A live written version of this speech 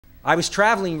I was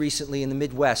traveling recently in the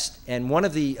Midwest, and one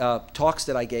of the talks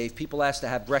that I gave, people asked to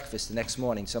have breakfast the next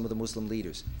morning, some of the Muslim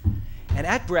leaders. And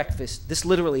at breakfast, this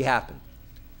literally happened.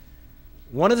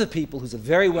 One of the people, who's a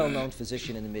very well-known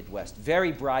physician in the Midwest,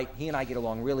 very bright, he and I get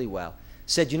along really well,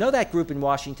 said, you know that group in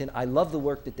Washington, I love the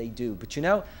work that they do, but you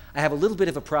know, I have a little bit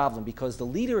of a problem because the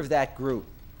leader of that group,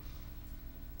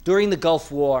 during the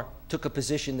Gulf War, took a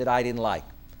position that I didn't like.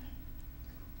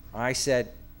 I said,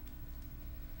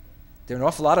 there are an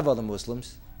awful lot of other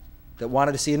Muslims that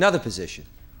wanted to see another position.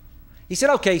 He said,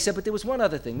 okay, he said, but there was one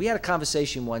other thing. We had a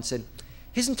conversation once, and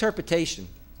his interpretation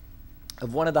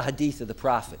of one of the hadith of the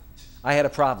Prophet, I had a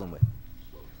problem with.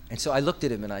 And so I looked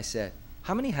at him and I said,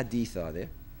 how many hadith are there?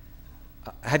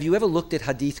 Have you ever looked at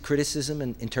hadith criticism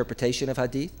and interpretation of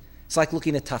hadith? It's like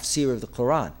looking at tafsir of the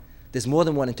Quran. There's more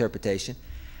than one interpretation.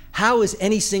 How is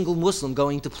any single Muslim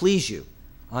going to please you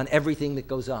on everything that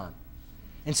goes on?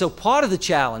 And so part of the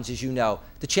challenge, as you know,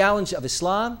 the challenge of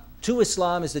Islam to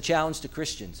Islam is the challenge to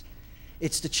Christians.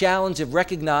 It's the challenge of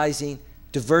recognizing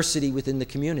diversity within the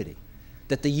community,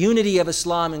 that the unity of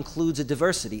Islam includes a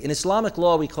diversity. In Islamic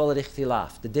law, we call it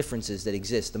ikhtilaf, the differences that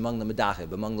exist among the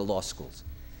madahib, among the law schools.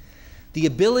 The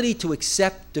ability to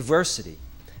accept diversity,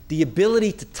 the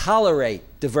ability to tolerate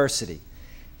diversity,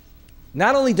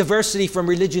 not only diversity from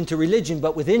religion to religion,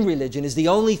 but within religion, is the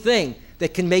only thing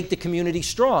that can make the community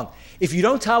strong. If you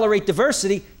don't tolerate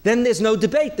diversity, then there's no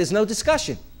debate, there's no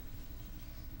discussion.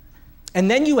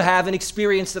 And then you have an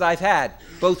experience that I've had,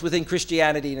 both within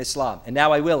Christianity and Islam, and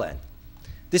now I will end.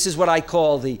 This is what I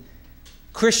call the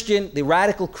Christian, the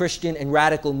radical Christian and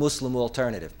radical Muslim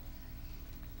alternative.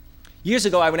 Years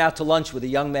ago, I went out to lunch with a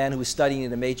young man who was studying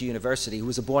at a major university who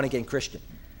was a born-again Christian.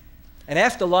 And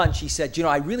after lunch, he said, you know,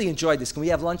 I really enjoyed this. Can we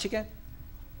have lunch again?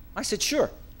 I said, sure.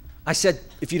 I said,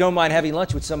 if you don't mind having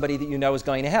lunch with somebody that you know is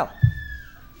going to hell.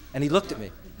 And he looked at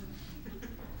me.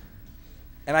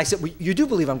 And I said, well, you do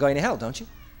believe I'm going to hell, don't you?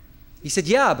 He said,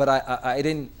 yeah, but I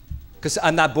didn't, because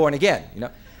I'm not born again, you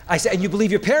know. I said, and you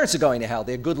believe your parents are going to hell.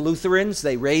 They're good Lutherans,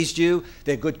 they raised you,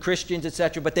 they're good Christians,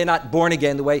 etc., but they're not born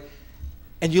again the way,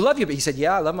 and you love your, he said,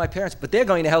 yeah, I love my parents, but they're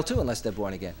going to hell too unless they're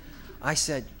born again. I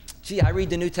said, gee, I read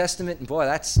the New Testament, and boy,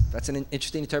 that's an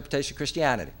interesting interpretation of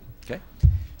Christianity, okay?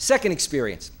 Second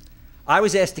experience, I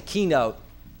was asked to keynote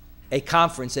a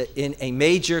conference in a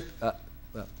major,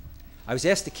 I was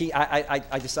asked to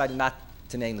I decided not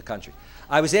to name the country.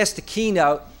 I was asked to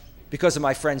keynote, because of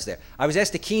my friends there, I was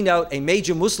asked to keynote a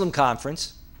major Muslim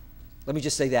conference, let me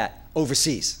just say that,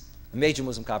 overseas, a major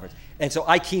Muslim conference. And so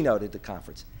I keynoted the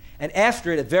conference. And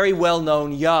after it, a very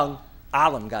well-known young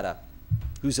alim got up,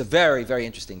 who's a very, very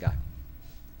interesting guy.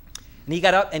 And he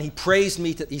got up and he praised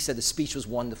me, he said the speech was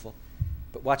wonderful,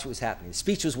 but watch what was happening. The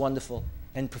speech was wonderful,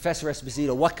 and Professor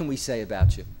Esposito, what can we say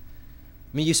about you?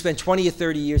 I mean, you spent 20 or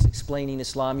 30 years explaining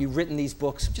Islam. You've written these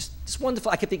books. Just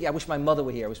wonderful. I kept thinking, I wish my mother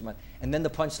were here. And then the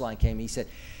punchline came. He said,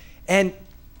 and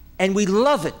we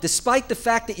love it, despite the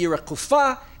fact that you're a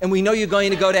kuffar and we know you're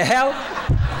going to go to hell.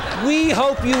 We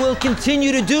hope you will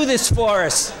continue to do this for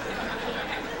us.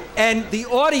 And the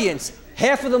audience,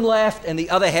 half of them laughed and the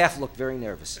other half looked very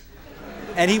nervous.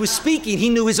 And he was speaking. He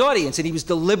knew his audience, and he was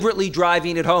deliberately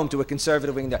driving it home to a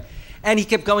conservative wing. And he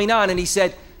kept going on, and he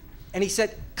said,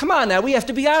 come on now, we have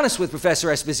to be honest with Professor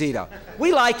Esposito.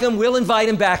 We like him, we'll invite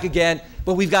him back again,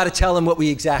 but we've got to tell him what we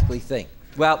exactly think.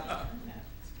 Well,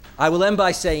 I will end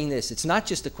by saying this. It's not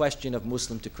just a question of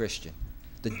Muslim to Christian.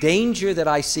 The danger that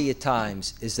I see at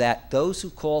times is that those who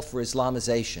call for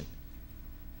Islamization,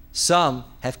 some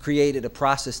have created a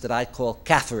process that I call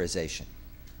kafirization.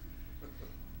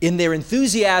 In their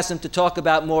enthusiasm to talk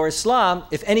about more Islam,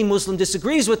 if any Muslim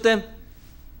disagrees with them,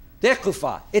 they're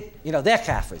kuffar, they're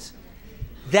kafirs.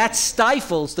 That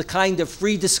stifles the kind of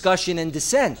free discussion and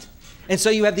dissent. And so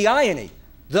you have the irony.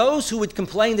 Those who would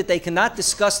complain that they cannot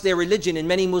discuss their religion in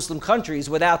many Muslim countries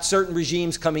without certain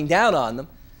regimes coming down on them,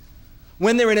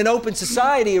 when they're in an open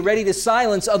society, are ready to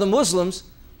silence other Muslims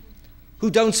who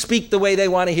don't speak the way they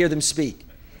want to hear them speak.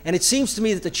 And it seems to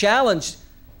me that the challenge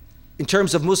in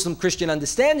terms of Muslim-Christian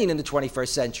understanding in the 21st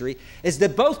century is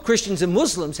that both Christians and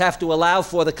Muslims have to allow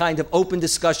for the kind of open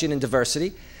discussion and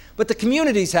diversity, but the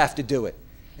communities have to do it.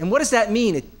 And what does that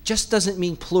mean? It just doesn't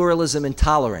mean pluralism and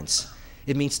tolerance.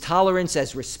 It means tolerance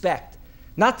as respect,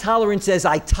 not tolerance as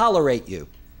I tolerate you.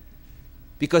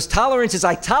 Because tolerance as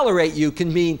I tolerate you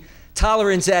can mean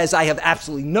tolerance as I have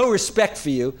absolutely no respect for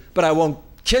you, but I won't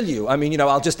kill you. I mean,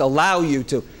 I'll just allow you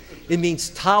to. It means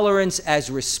tolerance as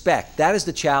respect. That is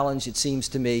the challenge, it seems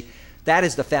to me. That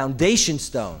is the foundation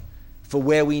stone for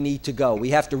where we need to go.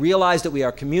 We have to realize that we are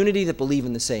a community that believe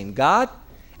in the same God,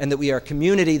 and that we are a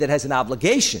community that has an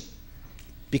obligation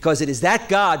Because it is that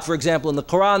God, for example, in the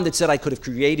Quran that said, I could have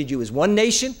created you as one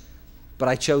nation, but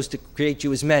I chose to create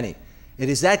you as many. It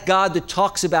is that God that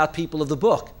talks about people of the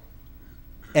book.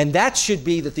 And that should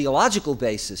be the theological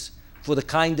basis for the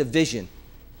kind of vision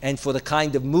and for the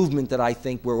kind of movement that I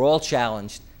think we're all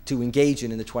challenged to engage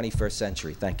in the 21st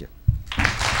century. Thank you.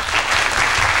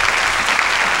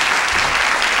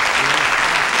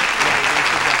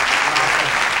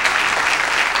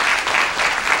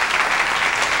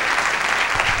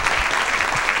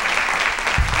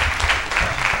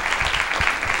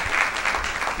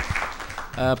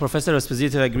 Professor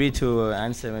Esposito agreed to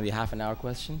answer maybe half an hour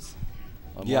questions?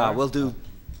 Yeah, we'll do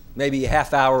maybe a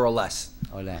half hour or less.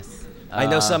 Or less. I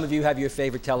know some of you have your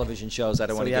favorite television shows. I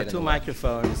don't want to get into So we have two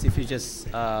microphones. If you just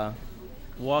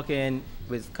walk in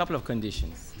with a couple of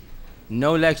conditions.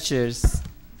 No lectures,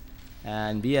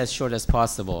 and be as short as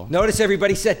possible. Notice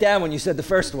everybody sat down when you said the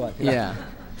first one. Yeah.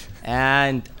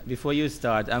 And before you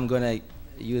start, I'm going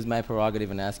to use my prerogative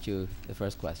and ask you the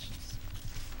first questions.